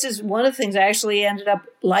and this is one of the things I actually ended up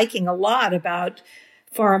liking a lot about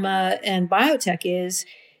pharma and biotech is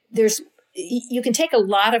you can take a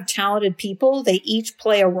lot of talented people, they each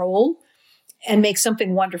play a role and make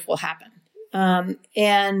something wonderful happen.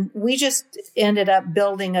 And we just ended up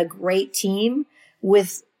building a great team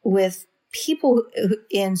with people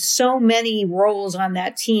in so many roles on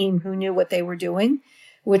that team who knew what they were doing,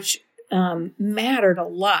 which mattered a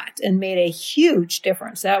lot and made a huge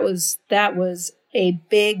difference. That was a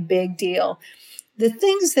big, big deal. The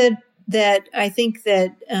things that I think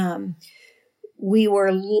that we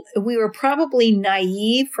were probably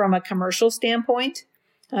naive from a commercial standpoint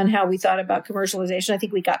on how we thought about commercialization. I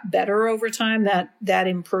think we got better over time. That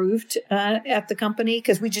improved at the company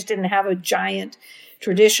because we just didn't have a giant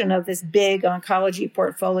tradition of this big oncology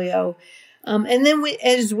portfolio. And then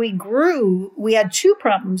as we grew, we had two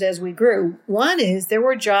problems as we grew. One is there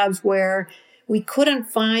were jobs where we couldn't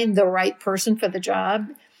find the right person for the job.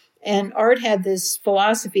 And Art had this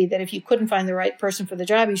philosophy that if you couldn't find the right person for the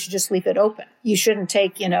job, you should just leave it open. You shouldn't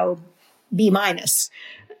take, B-.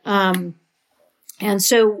 And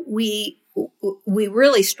so we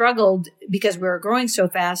really struggled because we were growing so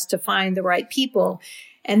fast to find the right people.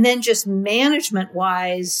 And then just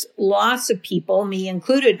management-wise, lots of people, me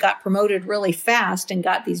included, got promoted really fast and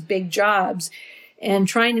got these big jobs. And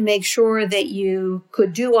trying to make sure that you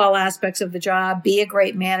could do all aspects of the job, be a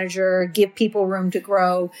great manager, give people room to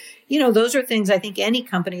grow. Those are things I think any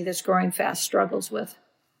company that's growing fast struggles with.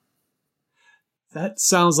 That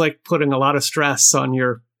sounds like putting a lot of stress on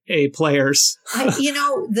your A players.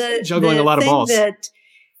 Juggling a lot of balls. That,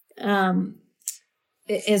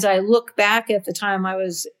 as I look back at the time I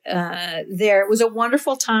was there, it was a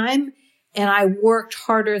wonderful time, and I worked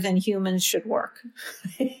harder than humans should work.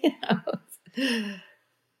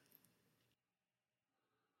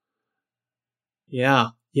 Yeah.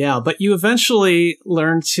 But you eventually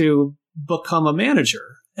learned to become a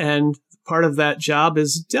manager, and part of that job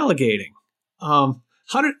is delegating. How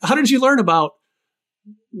did you learn about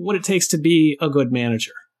what it takes to be a good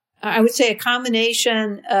manager? I would say a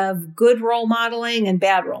combination of good role modeling and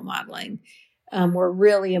bad role modeling were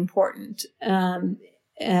really important.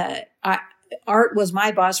 Art was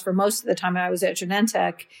my boss for most of the time I was at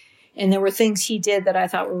Genentech, and there were things he did that I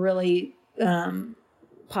thought were really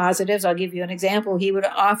positives. I'll give you an example. He would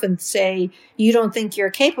often say, "You don't think you're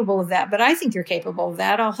capable of that, but I think you're capable of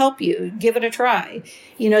that. I'll help you. Give it a try."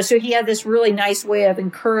 So he had this really nice way of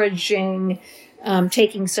encouraging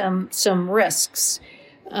taking some risks.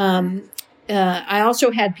 I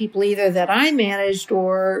also had people either that I managed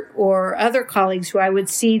or other colleagues who I would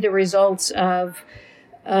see the results of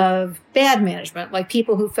bad management, like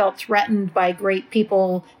people who felt threatened by great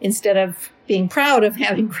people instead of being proud of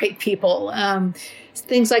having great people,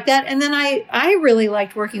 things like that. And then I really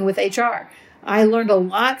liked working with HR. I learned a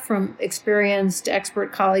lot from experienced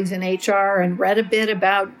expert colleagues in HR and read a bit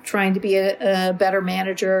about trying to be a better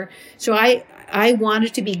manager. So I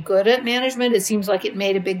wanted to be good at management. It seems like it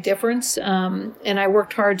made a big difference. And I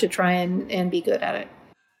worked hard to try and be good at it.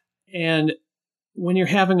 And when you're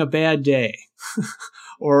having a bad day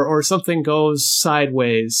or something goes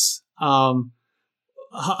sideways,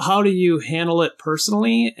 how do you handle it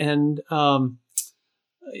personally? And, how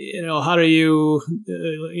do you,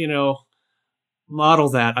 model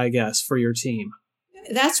that, I guess, for your team?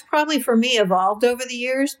 That's probably for me evolved over the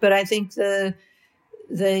years, but I think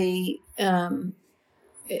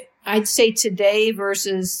I'd say today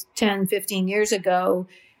versus 10, 15 years ago,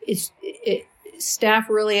 staff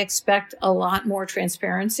really expect a lot more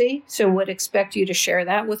transparency. So would expect you to share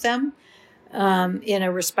that with them in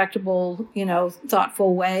a respectable,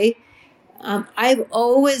 thoughtful way. I've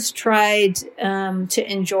always tried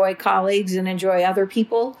to enjoy colleagues and enjoy other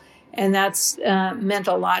people. And that's meant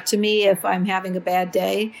a lot to me if I'm having a bad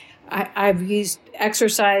day. I've used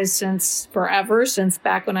exercise since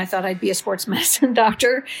back when I thought I'd be a sports medicine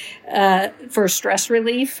doctor for stress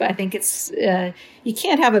relief. I think it's you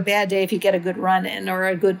can't have a bad day if you get a good run in or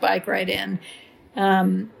a good bike ride in.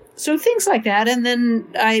 So things like that. And then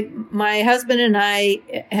my husband and I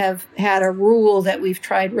have had a rule that we've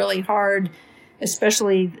tried really hard,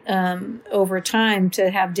 especially over time, to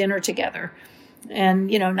have dinner together. And,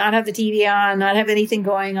 not have the TV on, not have anything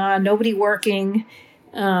going on, nobody working.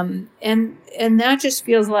 And that just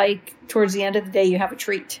feels like towards the end of the day, you have a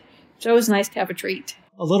treat. It's always nice to have a treat.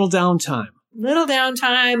 A little downtime.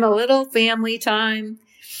 A little family time.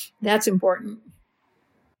 That's important.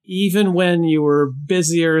 Even when you were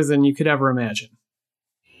busier than you could ever imagine.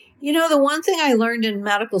 The one thing I learned in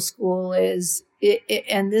medical school is,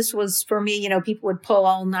 and this was for me, people would pull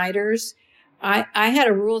all-nighters. I had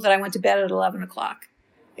a rule that I went to bed at 11 o'clock.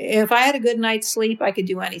 If I had a good night's sleep, I could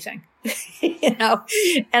do anything, and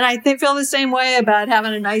I feel the same way about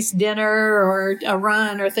having a nice dinner or a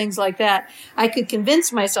run or things like that. I could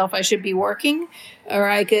convince myself I should be working, or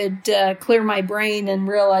I could clear my brain and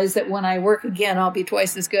realize that when I work again, I'll be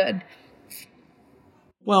twice as good.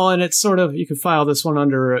 Well, and it's sort of, you could file this one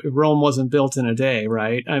under Rome wasn't built in a day,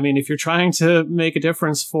 right? I mean, if you're trying to make a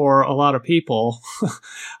difference for a lot of people,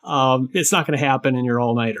 it's not going to happen in your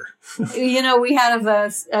all-nighter. We have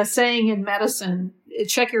a saying in medicine,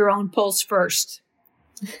 check your own pulse first.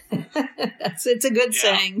 It's a good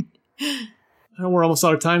saying. I know we're almost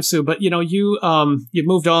out of time, Sue, but you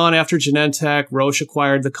moved on after Genentech. Roche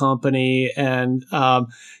acquired the company, and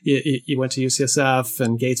you went to UCSF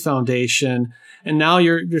and Gates Foundation. And now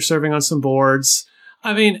you're serving on some boards.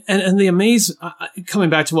 I mean, and the coming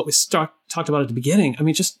back to what we talked about at the beginning, I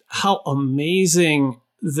mean, just how amazing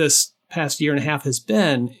this past year and a half has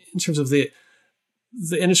been in terms of the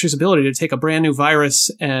industry's ability to take a brand new virus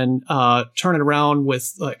and turn it around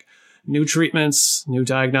with like new treatments, new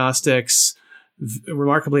diagnostics,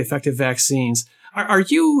 remarkably effective vaccines. Are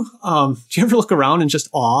you, do you ever look around in just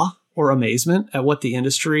awe or amazement at what the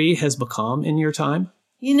industry has become in your time?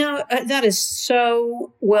 That is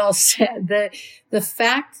so well said. The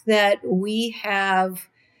fact that we have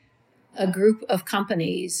a group of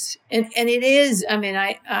companies, and it is, I mean,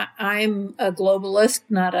 I'm a globalist,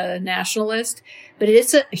 not a nationalist, but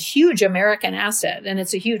it's a huge American asset, and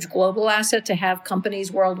it's a huge global asset to have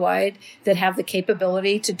companies worldwide that have the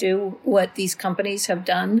capability to do what these companies have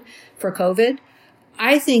done for COVID.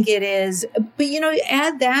 I think it is, but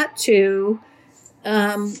add that to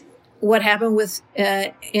what happened with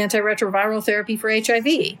antiretroviral therapy for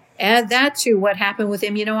HIV. Add that to what happened with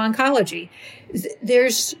immuno-oncology.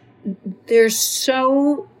 There's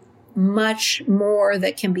so much more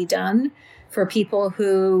that can be done for people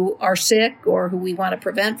who are sick or who we want to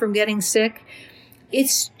prevent from getting sick.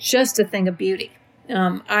 It's just a thing of beauty.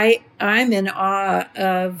 I'm in awe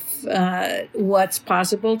of what's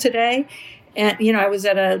possible today. And, I was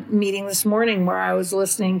at a meeting this morning where I was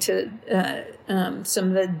listening to some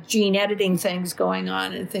of the gene editing things going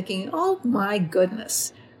on and thinking, oh, my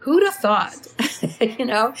goodness, who'd have thought?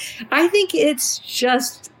 I think it's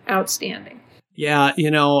just outstanding. Yeah,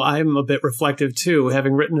 I'm a bit reflective too,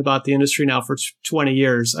 having written about the industry now for 20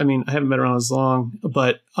 years. I mean, I haven't been around as long,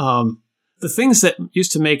 but the things that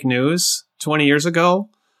used to make news 20 years ago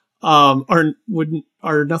are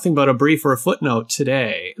nothing but a brief or a footnote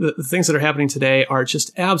today. The things that are happening today are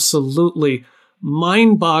just absolutely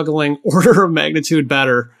mind-boggling, order of magnitude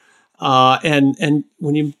better. And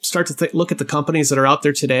when you start to look at the companies that are out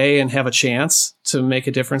there today and have a chance to make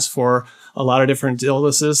a difference for a lot of different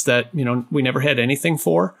illnesses that, we never had anything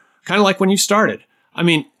for, kind of like when you started. I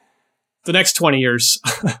mean, the next 20 years,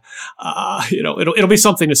 it'll be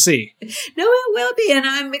something to see. No, it will be. And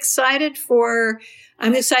I'm excited for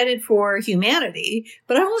humanity,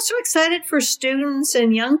 but I'm also excited for students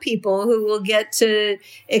and young people who will get to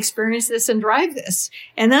experience this and drive this.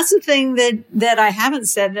 And that's the thing that I haven't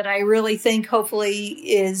said that I really think hopefully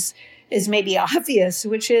is maybe obvious,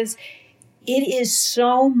 which is it is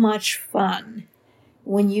so much fun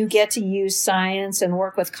when you get to use science and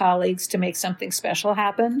work with colleagues to make something special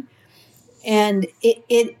happen. And it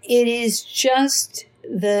is just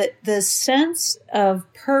the sense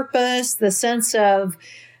of purpose, the sense of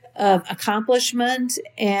accomplishment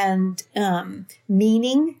and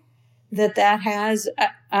meaning that has.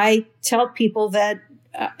 I tell people that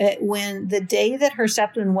when the day that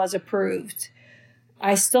Herceptin was approved,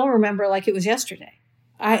 I still remember like it was yesterday.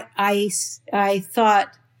 I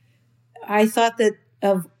thought that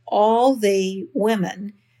of all the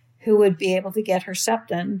women who would be able to get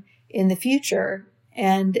Herceptin in the future,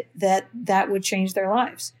 and that would change their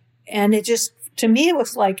lives. And it just, to me, it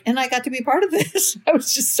was like, and I got to be part of this. I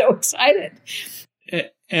was just so excited.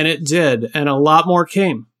 And it did. And a lot more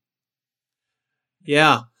came.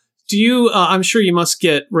 Yeah. Do you, I'm sure you must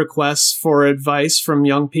get requests for advice from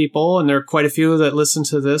young people, and there are quite a few that listen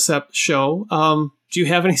to this show. Do you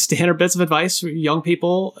have any standard bits of advice for young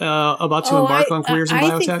people about to embark on careers in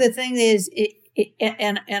biotech? I think the thing is,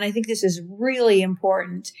 and I think this is really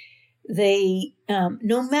important, they,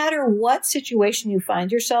 no matter what situation you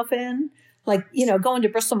find yourself in, like, going to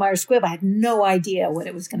Bristol Myers Squibb, I had no idea what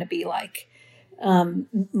it was going to be like.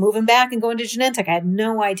 Moving back and going to Genentech, I had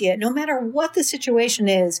no idea. No matter what the situation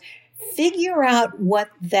is, figure out what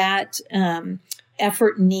that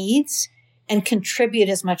effort needs and contribute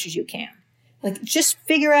as much as you can. Like, just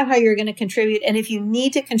figure out how you're going to contribute. And if you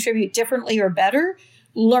need to contribute differently or better,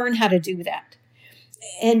 learn how to do that.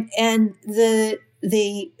 And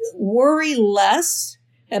the worry less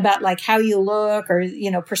about like how you look or,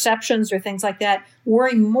 perceptions or things like that.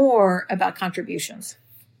 Worry more about contributions.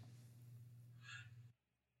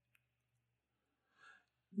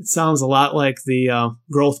 It sounds a lot like the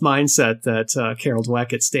growth mindset that Carol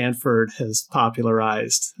Dweck at Stanford has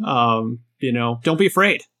popularized. Don't be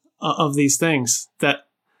afraid of these things that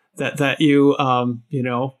you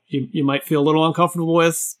you might feel a little uncomfortable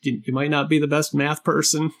with. You might not be the best math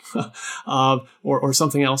person or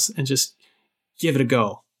something else, and just give it a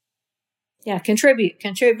go. Yeah, contribute.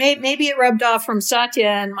 Maybe it rubbed off from Satya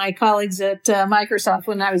and my colleagues at Microsoft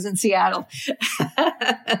when I was in Seattle.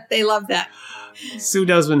 They love that. Sue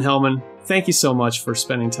Desmond-Hellmann, thank you so much for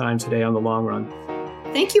spending time today on The Long Run.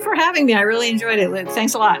 Thank you for having me. I really enjoyed it, Luke.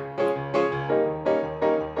 Thanks a lot.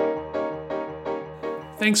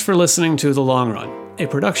 Thanks for listening to The Long Run, a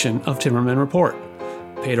production of Timmerman Report.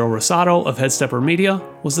 Pedro Rosado of Headstepper Media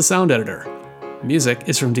was the sound editor. Music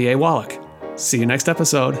is from D.A. Wallach. See you next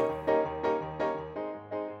episode.